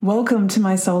Welcome to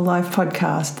my Soul Life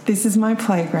podcast. This is my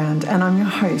playground and I'm your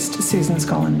host, Susan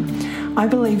Scollin. I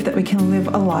believe that we can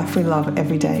live a life we love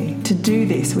every day. To do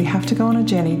this, we have to go on a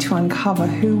journey to uncover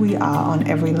who we are on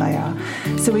every layer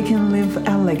so we can live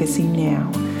our legacy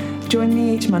now. Join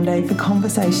me each Monday for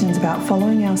conversations about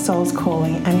following our soul's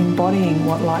calling and embodying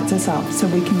what lights us up so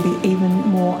we can be even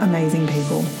more amazing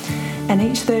people. And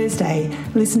each Thursday,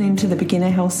 listen into the beginner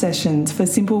health sessions for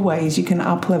simple ways you can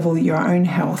up-level your own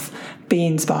health. Be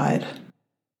inspired.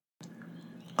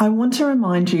 I want to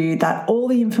remind you that all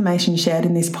the information shared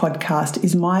in this podcast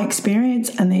is my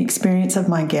experience and the experience of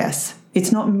my guests.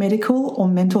 It's not medical or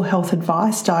mental health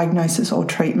advice, diagnosis, or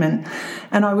treatment,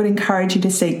 and I would encourage you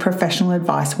to seek professional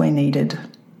advice where needed.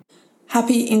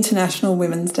 Happy International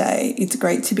Women's Day. It's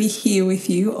great to be here with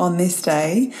you on this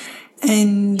day,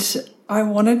 and I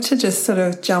wanted to just sort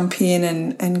of jump in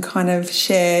and kind of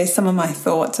share some of my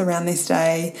thoughts around this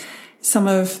day, some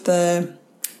of the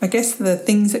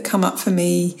things that come up for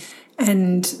me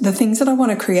and the things that I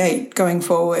want to create going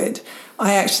forward.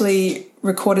 I actually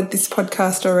recorded this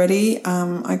podcast already.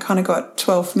 I kind of got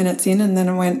 12 minutes in and then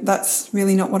I went, that's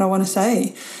really not what I want to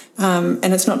say. And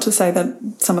it's not to say that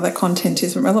some of that content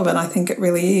isn't relevant. I think it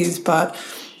really is, but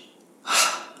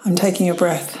I'm taking a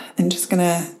breath and just going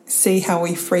to see how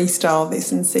we freestyle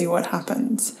this and see what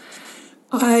happens.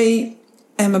 I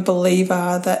am a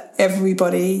believer that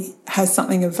everybody has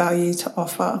something of value to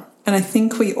offer. And I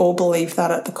think we all believe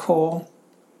that at the core.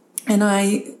 And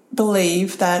I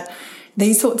believe that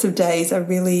these sorts of days are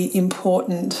really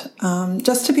important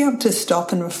just to be able to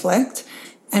stop and reflect.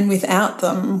 And without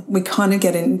them, we kind of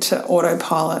get into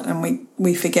autopilot and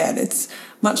we forget. It's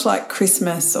much like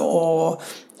Christmas or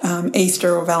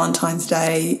Easter or Valentine's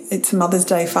Day. It's Mother's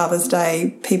Day, Father's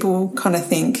Day. People kind of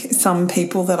think, some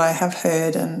people that I have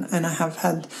heard and I have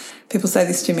had people say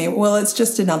this to me, well, it's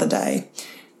just another day.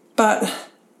 But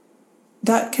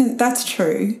that's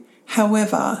true.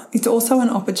 However, it's also an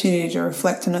opportunity to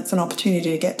reflect and it's an opportunity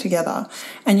to get together.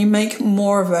 And you make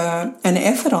more of an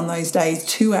effort on those days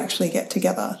to actually get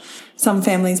together. Some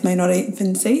families may not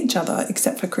even see each other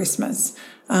except for Christmas.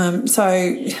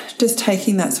 So just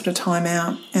taking that sort of time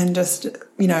out and just,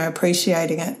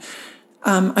 appreciating it.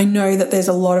 I know that there's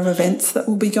a lot of events that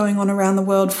will be going on around the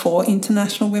world for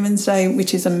International Women's Day,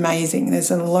 which is amazing. There's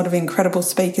a lot of incredible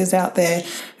speakers out there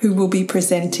who will be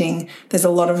presenting. There's a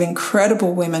lot of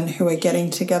incredible women who are getting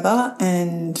together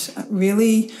and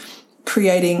really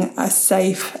creating a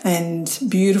safe and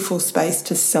beautiful space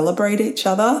to celebrate each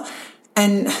other.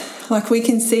 And we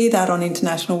can see that on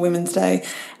International Women's Day,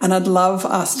 and I'd love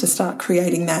us to start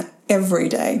creating that every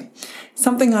day.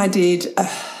 Something I did,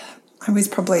 I was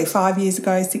probably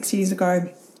 6 years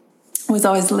ago, was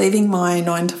I was leaving my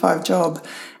 9-to-5 job,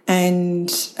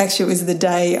 and actually it was the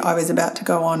day I was about to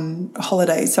go on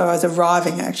holiday. So I was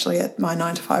arriving actually at my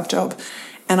 9-to-5 job,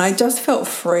 and I just felt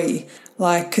free,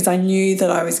 because I knew that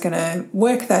I was going to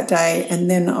work that day, and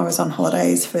then I was on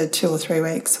holidays for 2 or 3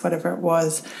 weeks, whatever it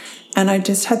was. And I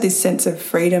just had this sense of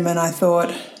freedom, and I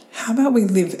thought, how about we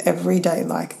live every day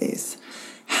like this?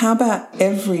 How about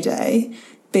every day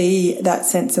be that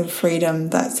sense of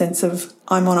freedom, that sense of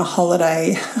I'm on a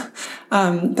holiday,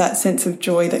 that sense of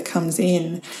joy that comes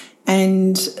in.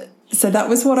 And so that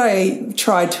was what I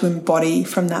tried to embody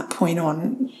from that point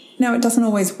on. Now, it doesn't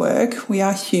always work. We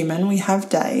are human. We have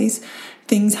days.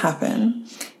 Things happen.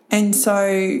 And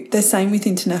so the same with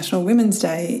International Women's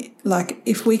Day.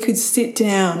 If we could sit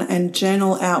down and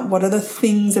journal out what are the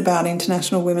things about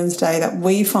International Women's Day that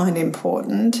we find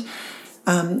important,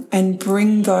 and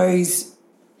bring those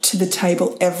to the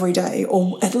table every day,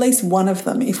 or at least one of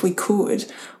them if we could,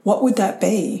 what would that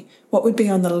be? What would be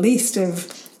on the list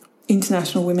of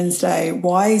International Women's Day?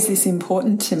 Why is this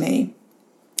important to me?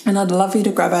 And I'd love you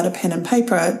to grab out a pen and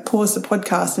paper, pause the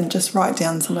podcast and just write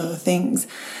down some of the things.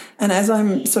 And as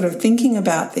I'm sort of thinking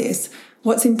about this,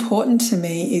 what's important to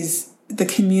me is the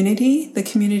community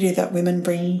that women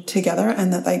bring together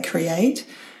and that they create,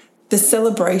 the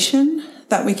celebration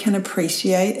that we can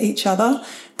appreciate each other,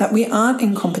 that we aren't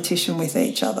in competition with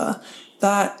each other,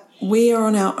 that we are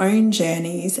on our own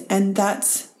journeys, and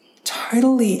that's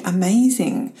totally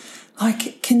amazing.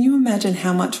 Can you imagine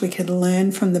how much we could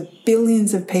learn from the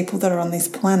billions of people that are on this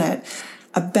planet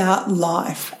about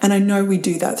life? And I know we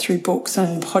do that through books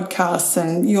and podcasts,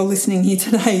 and you're listening here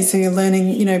today, so you're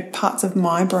learning, parts of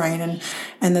my brain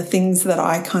and the things that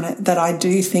I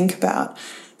do think about.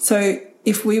 So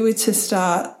if we were to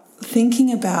start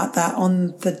thinking about that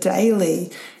on the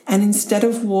daily, and instead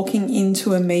of walking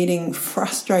into a meeting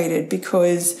frustrated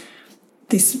because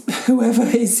this whoever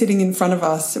is sitting in front of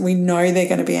us, we know they're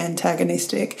going to be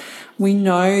antagonistic. We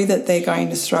know that they're going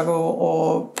to struggle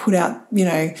or put out,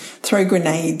 throw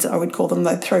grenades. I would call them.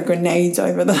 They throw grenades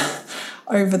over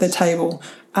the table.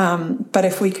 But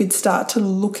if we could start to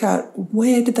look at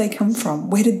where did they come from?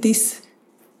 Where did these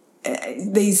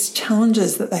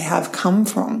challenges that they have come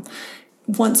from?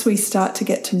 Once we start to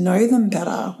get to know them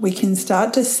better, we can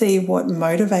start to see what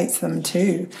motivates them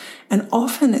too. And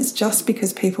often it's just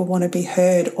because people want to be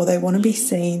heard, or they want to be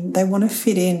seen, they want to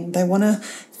fit in, they want to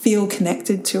feel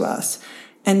connected to us.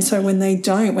 And so when they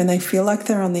don't, when they feel like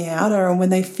they're on the outer, and when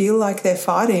they feel like they're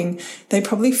fighting, they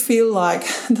probably feel like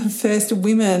the first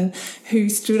women who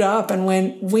stood up and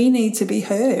went, we need to be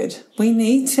heard. We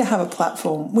need to have a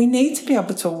platform. We need to be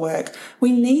able to work.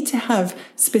 We need to have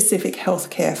specific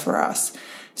healthcare for us.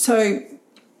 So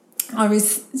I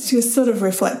was just sort of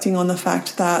reflecting on the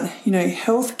fact that,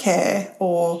 healthcare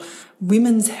or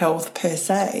women's health per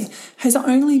se has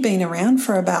only been around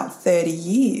for about 30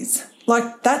 years.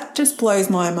 Like, that just blows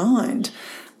my mind.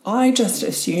 I just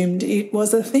assumed it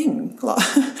was a thing.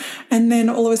 And then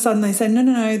all of a sudden they say,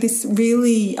 no, this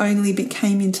really only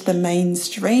came into the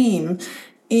mainstream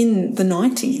in the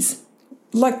 90s.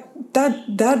 Like,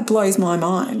 that blows my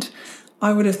mind.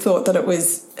 I would have thought that it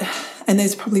was, and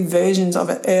there's probably versions of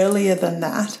it earlier than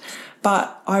that,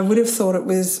 but I would have thought it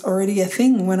was already a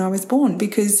thing when I was born,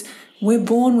 because we're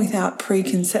born without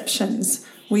preconceptions.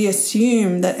 We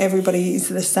assume that everybody is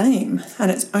the same,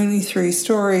 and it's only through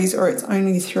stories, or it's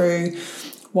only through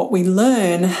what we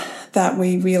learn, that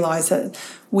we realise that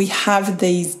we have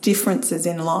these differences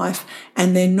in life,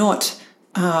 and they're not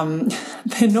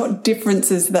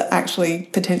differences that actually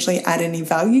potentially add any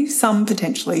value. Some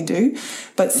potentially do,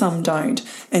 but some don't.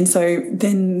 And so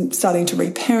then starting to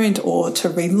reparent, or to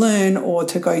relearn, or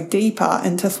to go deeper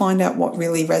and to find out what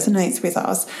really resonates with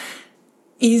us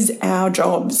is our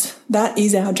jobs. That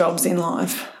is our jobs in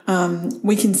life.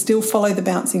 We can still follow the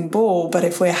bouncing ball, but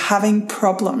if we're having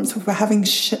problems, if we're having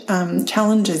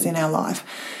challenges in our life,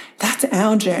 that's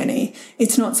our journey.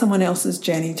 It's not someone else's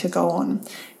journey to go on.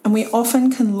 And we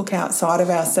often can look outside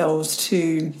of ourselves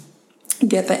to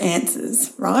get the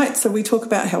answers, right? So we talk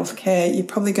about healthcare. You're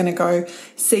probably going to go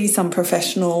see some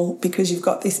professional because you've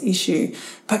got this issue,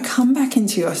 but come back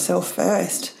into yourself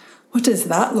first. What does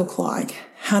that look like?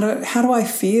 How do I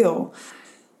feel?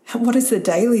 What is the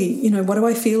daily, what do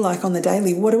I feel like on the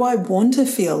daily? What do I want to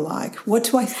feel like? What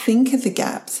do I think are the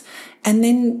gaps? And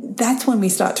then that's when we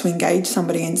start to engage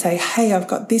somebody and say, hey, I've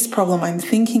got this problem. I'm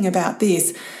thinking about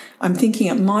this. I'm thinking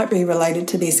it might be related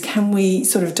to this. Can we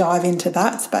sort of dive into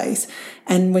that space?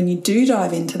 And when you do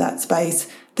dive into that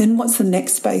space, then what's the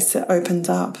next space that opens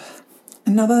up?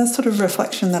 Another sort of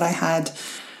reflection that I had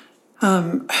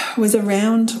was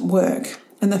around work.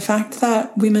 And the fact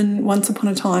that women once upon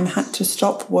a time had to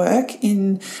stop work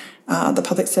in the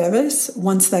public service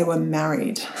once they were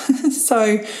married.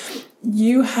 So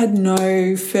you had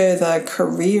no further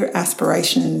career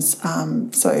aspirations.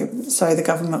 So the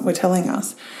government were telling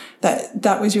us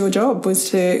that was your job, was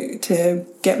to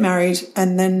get married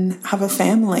and then have a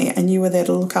family, and you were there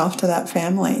to look after that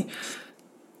family.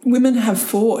 Women have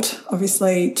fought,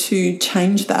 obviously, to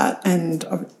change that,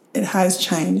 and it has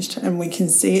changed, and we can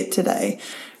see it today.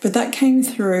 But that came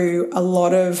through a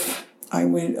lot of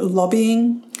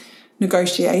lobbying,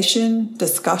 negotiation,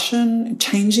 discussion,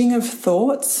 changing of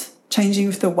thoughts, changing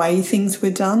of the way things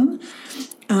were done.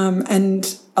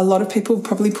 And a lot of people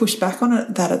probably pushed back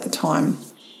on that at the time.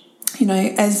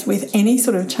 As with any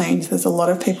sort of change, there's a lot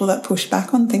of people that push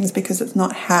back on things because it's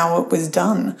not how it was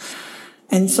done.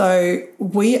 And so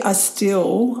we are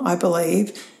still, I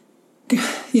believe,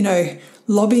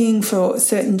 lobbying for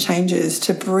certain changes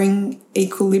to bring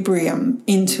equilibrium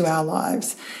into our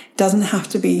lives. It doesn't have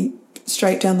to be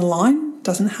straight down the line,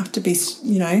 doesn't have to be,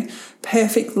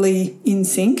 perfectly in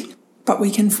sync, but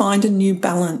we can find a new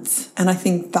balance. And I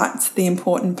think that's the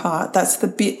important part. That's the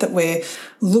bit that we're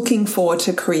looking for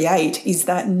to create, is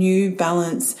that new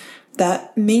balance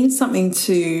that means something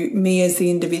to me as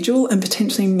the individual and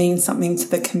potentially means something to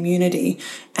the community.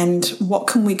 And what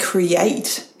can we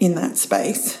create in that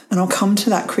space? And I'll come to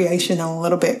that creation in a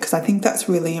little bit, because I think that's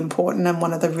really important and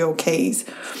one of the real keys.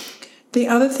 The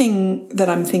other thing that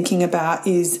I'm thinking about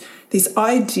is this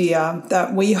idea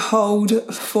that we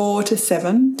hold 4 to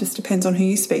 7, just depends on who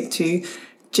you speak to,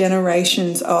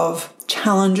 generations of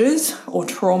challenges or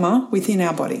trauma within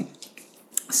our body.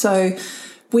 So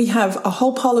we have a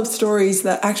whole pile of stories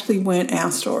that actually weren't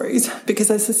our stories, because,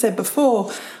 as I said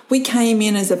before, we came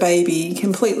in as a baby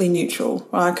completely neutral.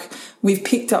 Like, we've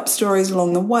picked up stories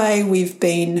along the way. We've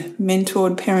been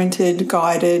mentored, parented,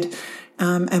 guided,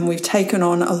 And we've taken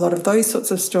on a lot of those sorts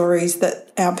of stories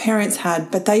that our parents had,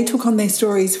 but they took on their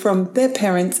stories from their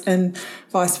parents and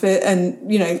vice versa,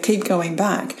 and, keep going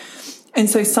back. And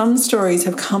so some stories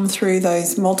have come through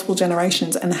those multiple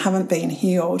generations and haven't been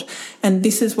healed. And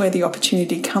this is where the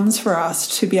opportunity comes for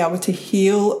us to be able to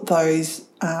heal those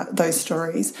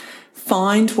stories,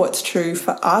 find what's true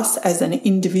for us as an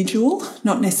individual,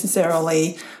 not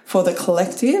necessarily for the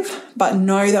collective, but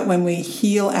know that when we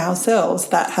heal ourselves,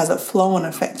 that has a flow-on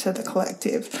effect to the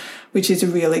collective, which is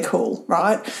really cool,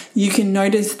 right? You can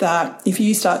notice that if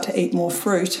you start to eat more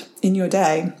fruit in your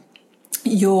day,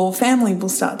 your family will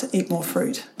start to eat more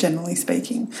fruit, generally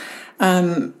speaking.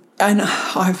 And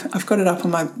I've got it up on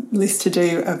my list to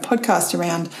do a podcast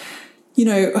around,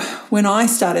 when I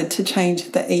started to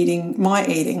change my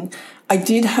eating, I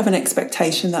did have an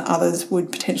expectation that others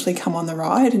would potentially come on the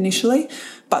ride initially,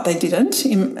 but they didn't.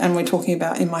 And we're talking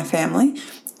about in my family.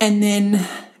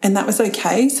 And that was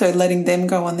okay. So letting them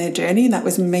go on their journey, and that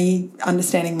was me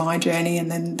understanding my journey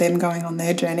and then them going on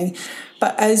their journey.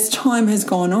 But as time has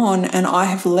gone on and I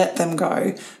have let them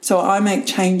go, so I make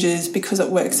changes because it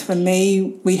works for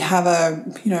me. We have a,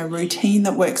 routine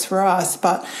that works for us,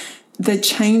 but the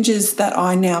changes that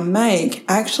I now make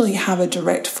actually have a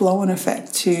direct flow-on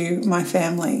effect to my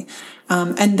family.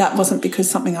 And that wasn't because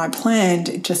something I planned,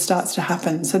 it just starts to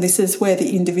happen. So this is where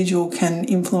the individual can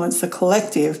influence the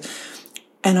collective.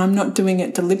 And I'm not doing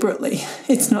it deliberately.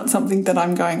 It's not something that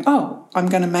I'm going, I'm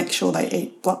going to make sure they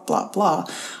eat blah, blah, blah.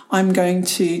 I'm going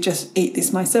to just eat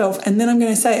this myself. And then I'm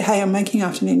going to say, hey, I'm making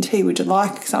afternoon tea. Would you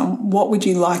like some? What would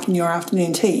you like in your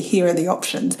afternoon tea? Here are the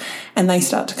options. And they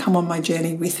start to come on my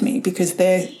journey with me because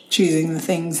they're choosing the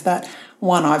things that,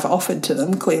 one, I've offered to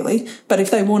them clearly. But if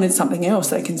they wanted something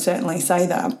else, they can certainly say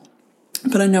that.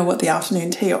 But I know what the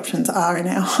afternoon tea options are in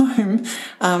our home.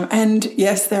 And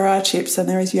yes, there are chips and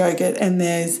there is yogurt and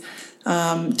there's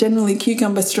generally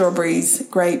cucumber, strawberries,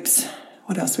 grapes.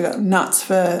 What else we got? Nuts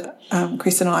for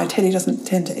Chris and I. Teddy doesn't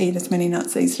tend to eat as many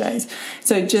nuts these days.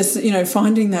 So just,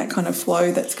 finding that kind of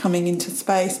flow that's coming into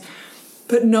space.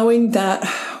 But knowing that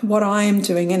what I am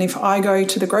doing, and if I go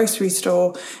to the grocery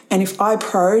store and if I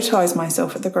prioritise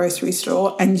myself at the grocery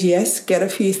store and, yes, get a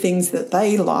few things that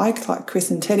they like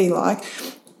Chris and Teddy like,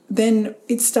 then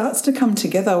it starts to come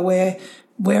together where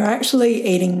we're actually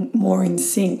eating more in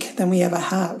sync than we ever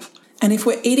have. And if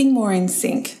we're eating more in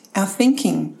sync, our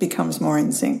thinking becomes more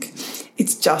in sync.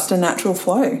 It's just a natural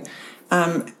flow.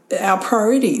 Our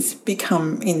priorities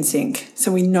become in sync. So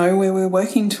we know where we're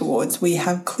working towards. We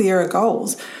have clearer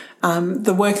goals.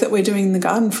 The work that we're doing in the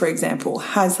garden, for example,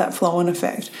 has that flow-on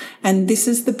effect. And this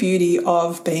is the beauty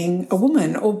of being a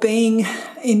woman or being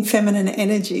in feminine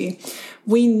energy.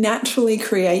 We naturally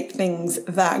create things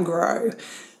that grow.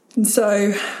 And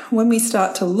so when we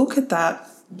start to look at that,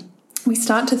 we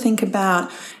start to think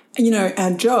about,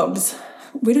 our jobs.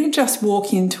 We don't just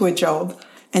walk into a job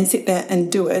and sit there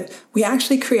and do it. We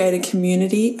actually create a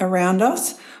community around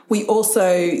us. We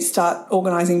also start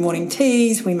organising morning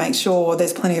teas. We make sure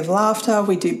there's plenty of laughter.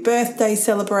 We do birthday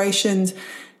celebrations.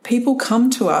 People come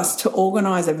to us to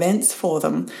organise events for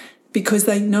them because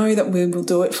they know that we will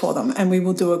do it for them and we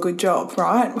will do a good job,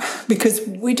 right? Because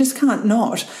we just can't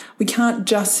not. We can't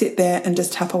just sit there and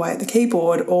just tap away at the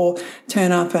keyboard or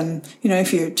turn up and,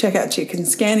 if you check out chicken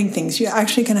scanning things, you're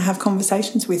actually going to have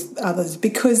conversations with others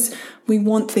because we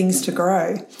want things to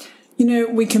grow.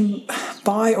 We can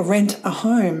buy or rent a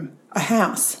home, a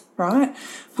house, right?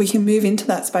 We can move into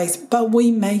that space, but we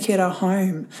make it a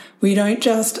home. We don't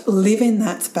just live in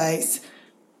that space.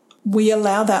 We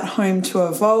allow that home to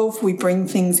evolve. We bring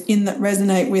things in that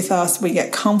resonate with us. We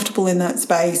get comfortable in that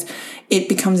space. It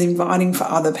becomes inviting for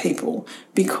other people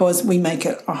because we make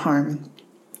it a home.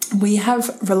 We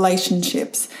have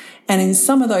relationships, and in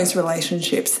some of those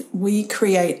relationships, we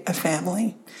create a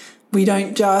family. We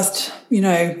don't just,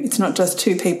 it's not just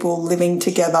two people living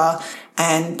together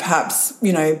and perhaps,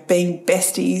 being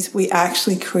besties. We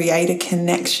actually create a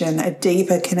connection, a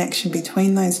deeper connection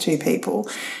between those two people.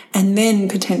 And then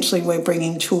potentially we're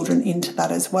bringing children into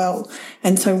that as well.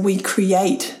 And so we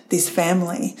create this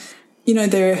family.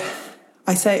 There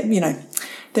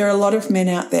are a lot of men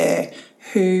out there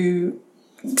who,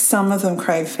 some of them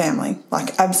crave family,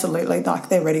 absolutely,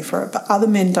 they're ready for it. But other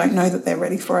men don't know that they're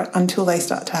ready for it until they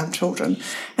start to have children.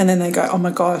 And then they go, oh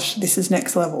my gosh, this is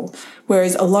next level.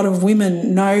 Whereas a lot of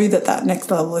women know that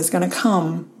next level is going to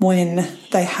come when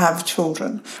they have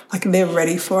children. They're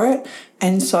ready for it.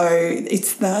 And so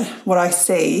what I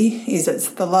see is it's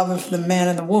the love of the man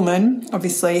and the woman.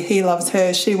 Obviously, he loves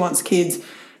her, she wants kids,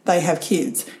 they have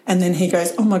kids. And then he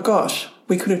goes, oh my gosh,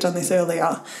 we could have done this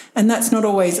earlier. And that's not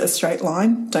always a straight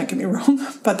line, don't get me wrong,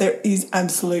 but there is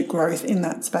absolute growth in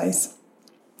that space.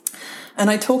 And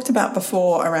I talked about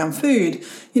before around food,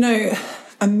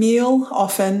 a meal,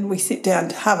 often we sit down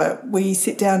to have it. We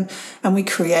sit down and we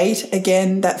create,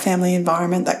 again, that family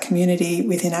environment, that community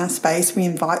within our space. We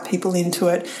invite people into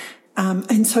it.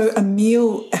 And so a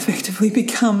meal effectively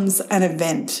becomes an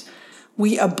event.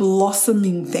 We are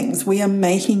blossoming things. We are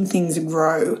making things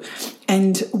grow.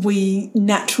 And we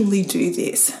naturally do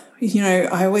this.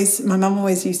 My mum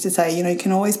always used to say, you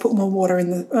can always put more water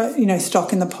in the,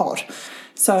 stock in the pot.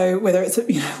 So whether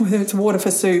it's water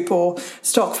for soup or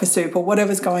stock for soup or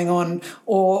whatever's going on,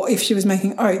 or if she was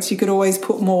making oats, you could always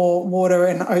put more water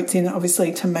and oats in,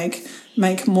 obviously, to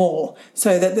make more,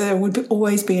 so that there would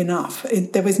always be enough.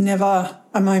 There was never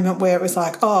a moment where it was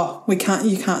like, oh, you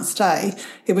can't stay.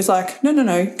 It was like,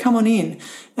 no, come on in.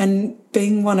 And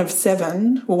being one of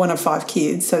 5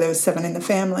 kids, so there was 7 in the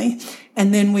family,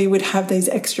 and then we would have these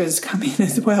extras come in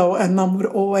as well, and Mum would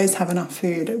always have enough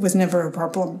food. It was never a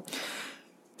problem.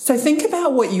 So think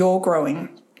about what you're growing.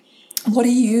 What are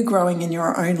you growing in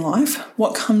your own life?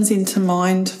 What comes into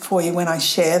mind for you when I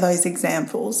share those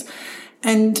examples?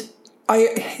 And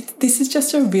this is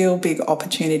just a real big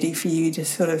opportunity for you to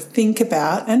sort of think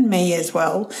about, and me as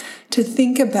well, to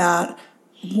think about,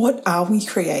 what are we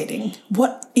creating?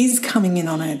 What is coming in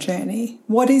on our journey?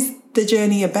 What is the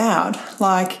journey about?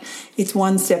 Like, it's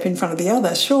one step in front of the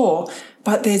other, sure,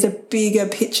 but there's a bigger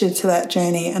picture to that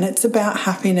journey, and it's about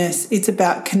happiness. It's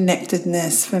about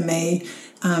connectedness for me.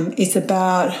 It's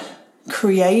about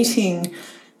creating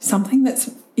something that's,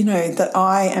 that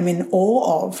I am in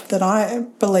awe of, that I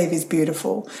believe is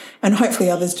beautiful, and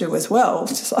hopefully others do as well,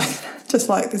 just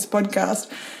like this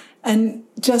podcast. And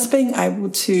just being able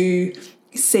to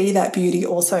see that beauty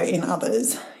also in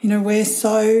others. We're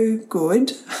so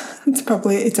good.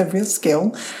 It's a real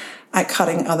skill at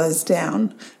cutting others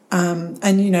down. And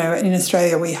in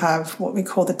Australia, we have what we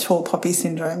call the tall poppy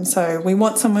syndrome. So we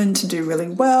want someone to do really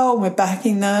well, we're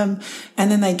backing them,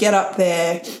 and then they get up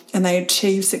there and they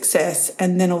achieve success,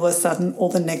 and then all of a sudden all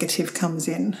the negative comes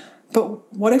in.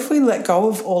 But what if we let go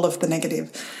of all of the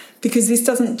negative? Because this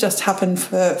doesn't just happen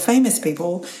for famous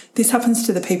people, this happens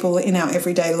to the people in our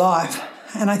everyday life.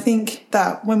 And I think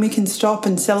that when we can stop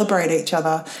and celebrate each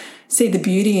other, see the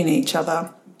beauty in each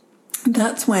other,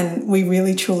 that's when we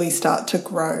really truly start to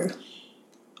grow.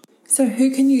 So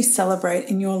who can you celebrate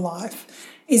in your life?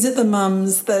 Is it the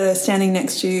mums that are standing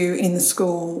next to you in the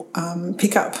school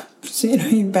pickup? So,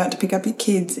 you're about to pick up your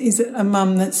kids. Is it a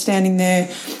mum that's standing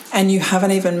there and you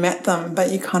haven't even met them,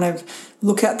 but you kind of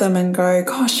look at them and go,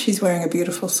 gosh, she's wearing a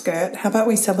beautiful skirt. How about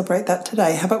we celebrate that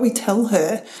today? How about we tell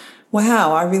her,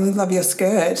 wow, I really love your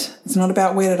skirt. It's not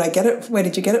about where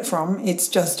did you get it from? It's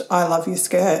just, I love your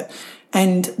skirt.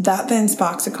 And that then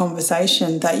sparks a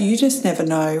conversation that you just never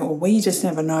know, or we just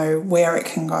never know where it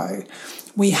can go.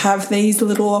 We have these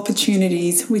little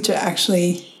opportunities, which are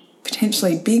actually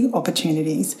potentially big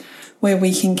opportunities, where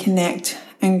we can connect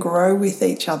and grow with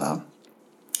each other.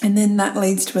 And then that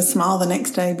leads to a smile the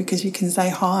next day because you can say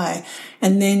hi.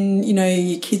 And then,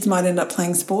 your kids might end up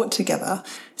playing sport together.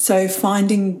 So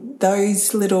finding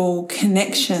those little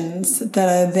connections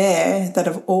that are there, that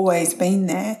have always been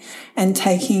there, and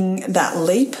taking that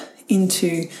leap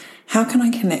into, how can I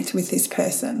connect with this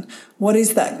person? What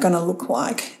is that going to look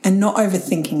like? And not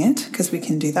overthinking it, because we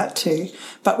can do that too.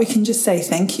 But we can just say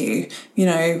thank you,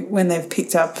 when they've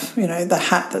picked up, the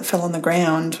hat that fell on the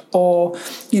ground, or,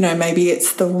 maybe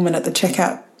it's the woman at the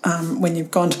checkout when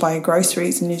you've gone to buy your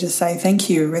groceries, and you just say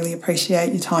thank you, really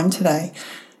appreciate your time today.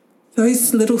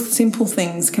 Those little simple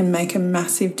things can make a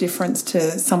massive difference to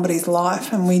somebody's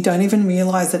life, and we don't even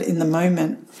realise it in the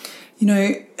moment.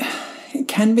 It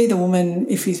can be the woman,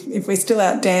 if we're still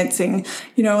out dancing,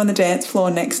 on the dance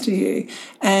floor next to you,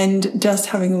 and just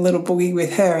having a little boogie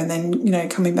with her, and then,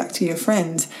 coming back to your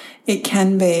friends. It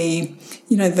can be,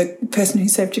 the person who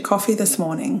served you coffee this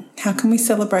morning. How can we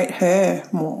celebrate her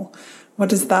more? What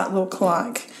does that look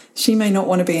like? She may not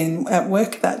want to be at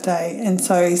work that day, and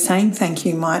so saying thank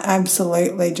you might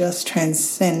absolutely just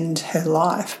transcend her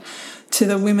life. To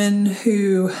the women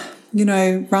who,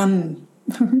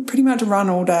 pretty much run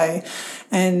all day,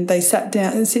 and they sit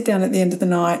down at the end of the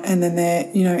night, and then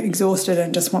they're exhausted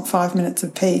and just want 5 minutes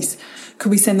of peace. Could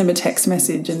we send them a text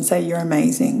message and say, you're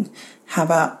amazing? How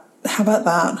about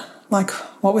that? Like,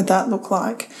 what would that look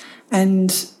like?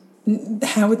 And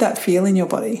how would that feel in your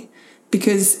body?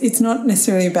 Because it's not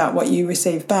necessarily about what you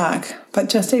receive back, but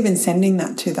just even sending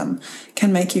that to them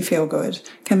can make you feel good,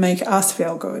 can make us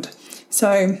feel good.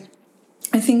 So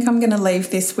I think I'm going to leave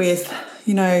this with,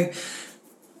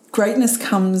 Greatness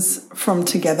comes from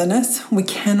togetherness. We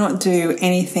cannot do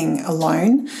anything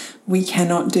alone. We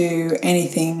cannot do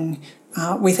anything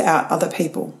without other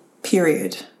people,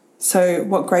 period. So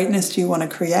what greatness do you want to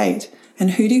create?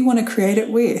 And who do you want to create it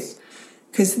with?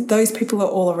 Because those people are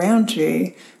all around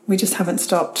you. We just haven't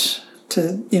stopped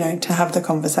to have the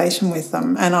conversation with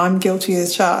them. And I'm guilty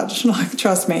as charged. Like,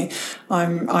 trust me,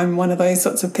 I'm one of those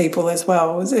sorts of people as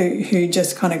well who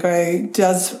just kind of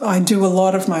I do a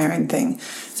lot of my own thing.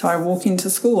 So I walk into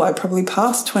school, I probably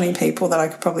pass 20 people that I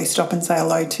could probably stop and say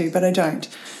hello to, but I don't.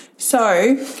 So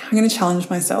I'm going to challenge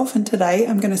myself, and today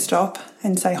I'm going to stop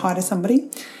and say hi to somebody.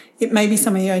 It may be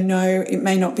somebody I know, it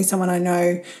may not be someone I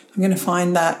know. I'm going to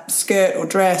find that skirt or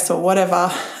dress or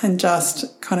whatever and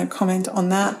just kind of comment on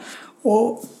that.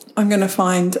 Or I'm going to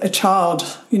find a child,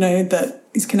 that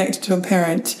is connected to a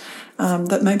parent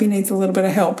that maybe needs a little bit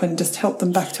of help and just help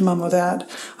them back to mum or dad.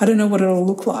 I don't know what it'll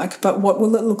look like, but what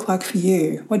will it look like for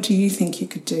you? What do you think you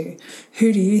could do?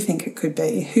 Who do you think it could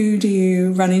be? Who do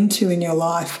you run into in your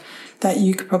life that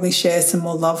you could probably share some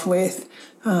more love with?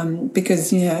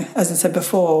 Because, as I said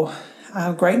before,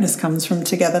 our greatness comes from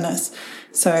togetherness.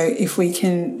 So if we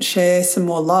can share some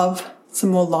more love, some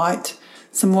more light,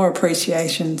 some more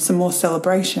appreciation, some more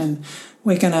celebration,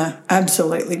 we're going to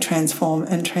absolutely transform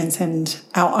and transcend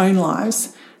our own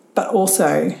lives, but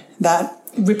also that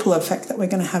ripple effect that we're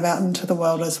going to have out into the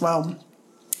world as well.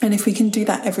 And if we can do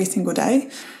that every single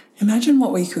day, imagine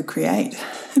what we could create.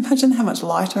 Imagine how much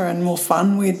lighter and more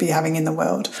fun we'd be having in the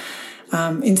world.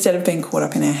 Instead of being caught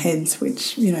up in our heads,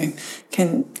 which,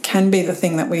 can be the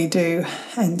thing that we do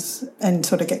and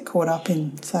sort of get caught up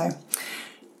in. So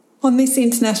on this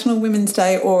International Women's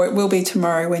Day, or it will be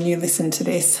tomorrow when you listen to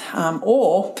this,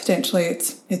 or potentially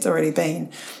it's already been,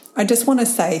 I just want to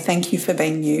say thank you for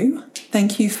being you.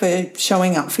 Thank you for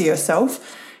showing up for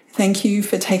yourself. Thank you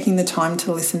for taking the time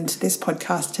to listen to this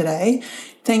podcast today.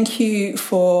 Thank you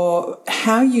for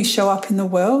how you show up in the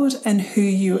world and who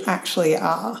you actually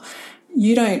are.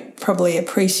 You don't probably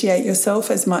appreciate yourself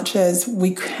as much as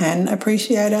we can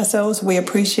appreciate ourselves. We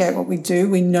appreciate what we do.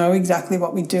 We know exactly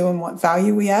what we do and what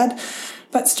value we add.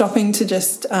 But stopping to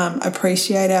just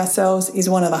appreciate ourselves is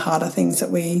one of the harder things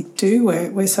that we do.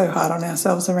 We're so hard on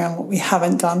ourselves around what we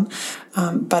haven't done,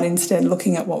 but instead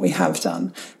looking at what we have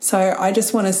done. So I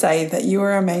just want to say that you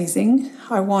are amazing.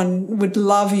 I would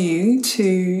love you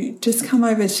to just come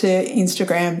over to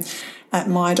Instagram at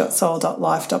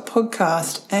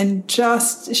my.soul.life.podcast and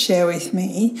just share with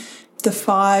me the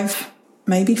 5,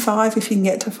 maybe 5 if you can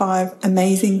get to 5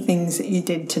 amazing things that you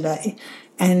did today.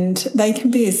 And they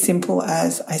can be as simple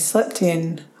as I slept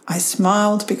in, I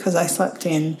smiled because I slept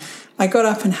in, I got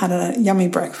up and had a yummy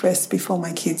breakfast before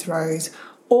my kids rose,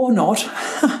 or not,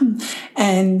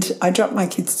 and I dropped my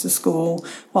kids to school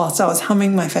whilst I was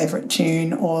humming my favourite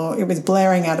tune, or it was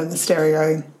blaring out of the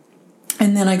stereo.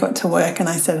 And then I got to work and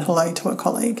I said hello to a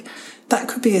colleague. That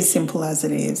could be as simple as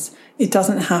it is. It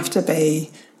doesn't have to be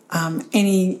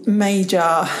any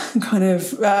major kind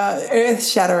of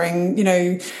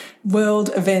earth-shattering, world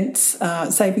events,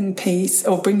 saving peace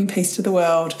or bringing peace to the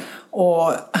world,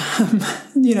 or,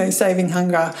 saving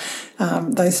hunger,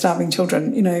 those starving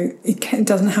children. It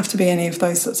doesn't have to be any of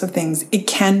those sorts of things. It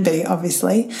can be,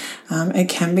 obviously. It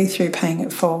can be through paying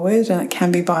it forward, and it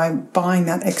can be by buying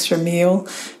that extra meal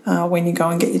when you go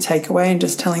and get your takeaway and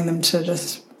just telling them to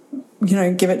just,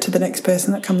 give it to the next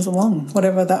person that comes along,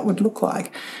 whatever that would look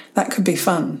like. That could be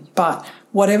fun. But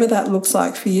whatever that looks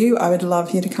like for you, I would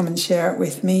love you to come and share it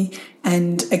with me.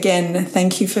 And again,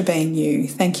 thank you for being you.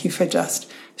 Thank you for just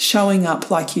showing up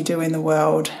like you do in the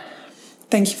world.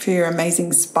 Thank you for your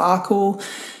amazing sparkle.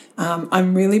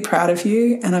 I'm really proud of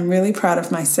you, and I'm really proud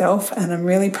of myself, and I'm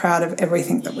really proud of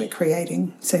everything that we're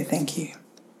creating. So thank you.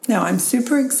 Now, I'm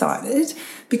super excited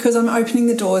because I'm opening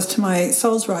the doors to my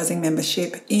Souls Rising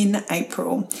membership in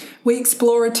April. We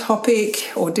explore a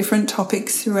topic or different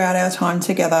topics throughout our time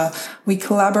together. We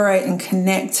collaborate and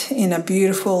connect in a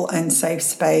beautiful and safe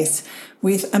space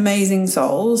with amazing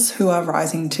souls who are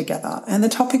rising together. And the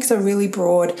topics are really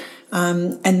broad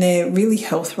and they're really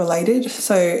health related.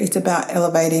 So it's about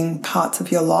elevating parts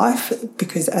of your life,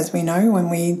 because as we know, when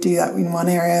we do that in one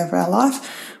area of our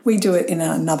life, we do it in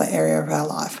another area of our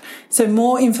life. So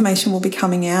more information will be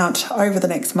coming out over the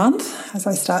next month as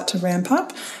I start to ramp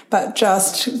up, but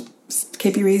just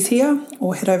keep your ears here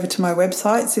or head over to my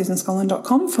website,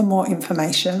 susanscolland.com, for more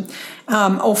information.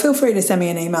 Or feel free to send me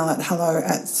an email at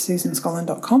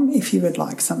hello@susanscolland.com if you would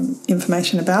like some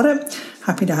information about it.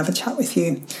 Happy to have a chat with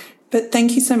you. But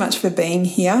thank you so much for being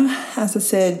here. As I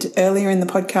said earlier in the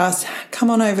podcast, come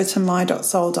on over to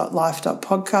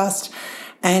my.soul.life.podcast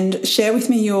and share with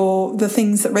me the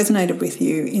things that resonated with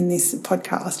you in this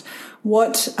podcast.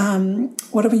 What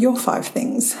are your 5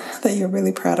 things that you're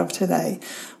really proud of today?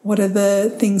 What are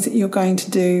the things that you're going to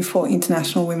do for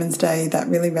International Women's Day that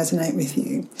really resonate with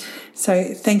you? So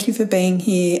thank you for being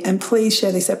here, and please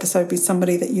share this episode with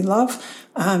somebody that you love.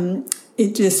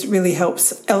 It just really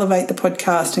helps elevate the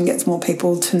podcast and gets more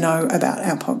people to know about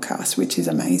our podcast, which is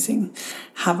amazing.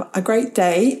 Have a great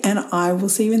day, and I will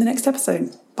see you in the next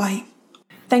episode. Bye.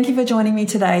 Thank you for joining me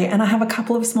today, and I have a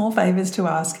couple of small favours to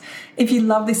ask. If you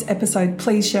love this episode,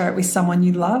 please share it with someone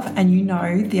you love and you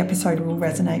know the episode will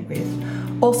resonate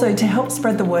with. Also, to help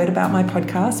spread the word about my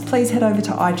podcast, please head over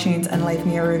to iTunes and leave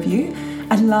me a review.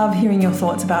 I love hearing your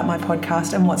thoughts about my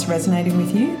podcast and what's resonating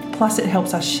with you. Plus, it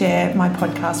helps us share my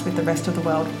podcast with the rest of the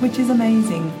world, which is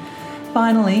amazing.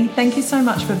 Finally, thank you so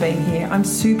much for being here. I'm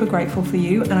super grateful for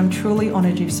you, and I'm truly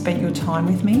honoured you've spent your time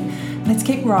with me. Let's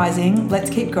keep rising, let's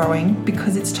keep growing,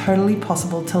 because it's totally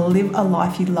possible to live a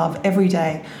life you love every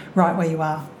day, right where you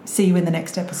are. See you in the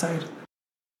next episode.